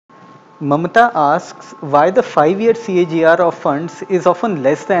Mamata asks why the 5-year CAGR of funds is often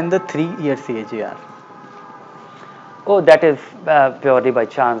less than the 3-year CAGR. Oh, that is purely by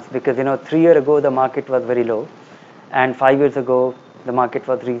chance, because 3 years ago the market was very low, and 5 years ago the market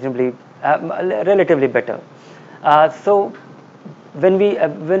was reasonably, relatively better. So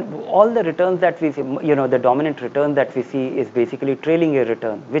when all the returns that we see, the dominant return that we see is basically trailing a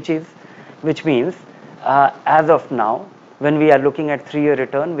return, which means as of now, when we are looking at 3-year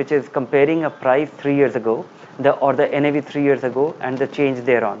return, which is comparing a price 3 years ago, the NAV 3 years ago and the change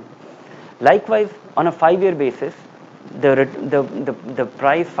thereon. Likewise, on a 5-year basis, the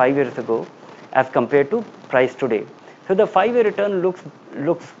price 5 years ago as compared to price today. So the 5-year return looks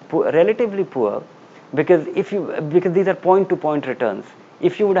relatively poor, because these are point to point returns.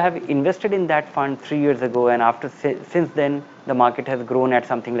 If you would have invested in that fund 3 years ago, and since then the market has grown at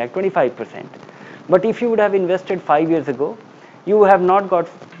something like 25%. But if you would have invested 5 years ago, you have not got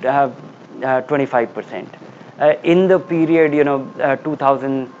 25%. In the period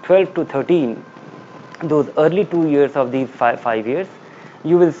 2012 to 13, those early 2 years of these 5 years,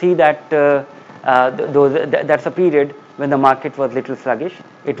 you will see that that's a period when the market was little sluggish.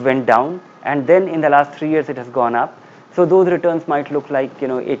 It went down, and then in the last 3 years it has gone up. So those returns might look like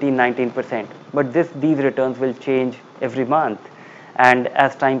 18-19%, but these returns will change every month, and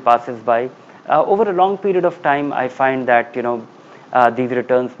as time passes by, over a long period of time, I find that these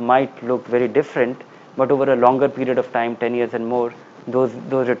returns might look very different, but over a longer period of time, 10 years and more, those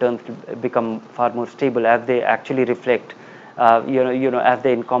returns become far more stable, as they actually reflect, as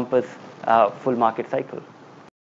they encompass full market cycle.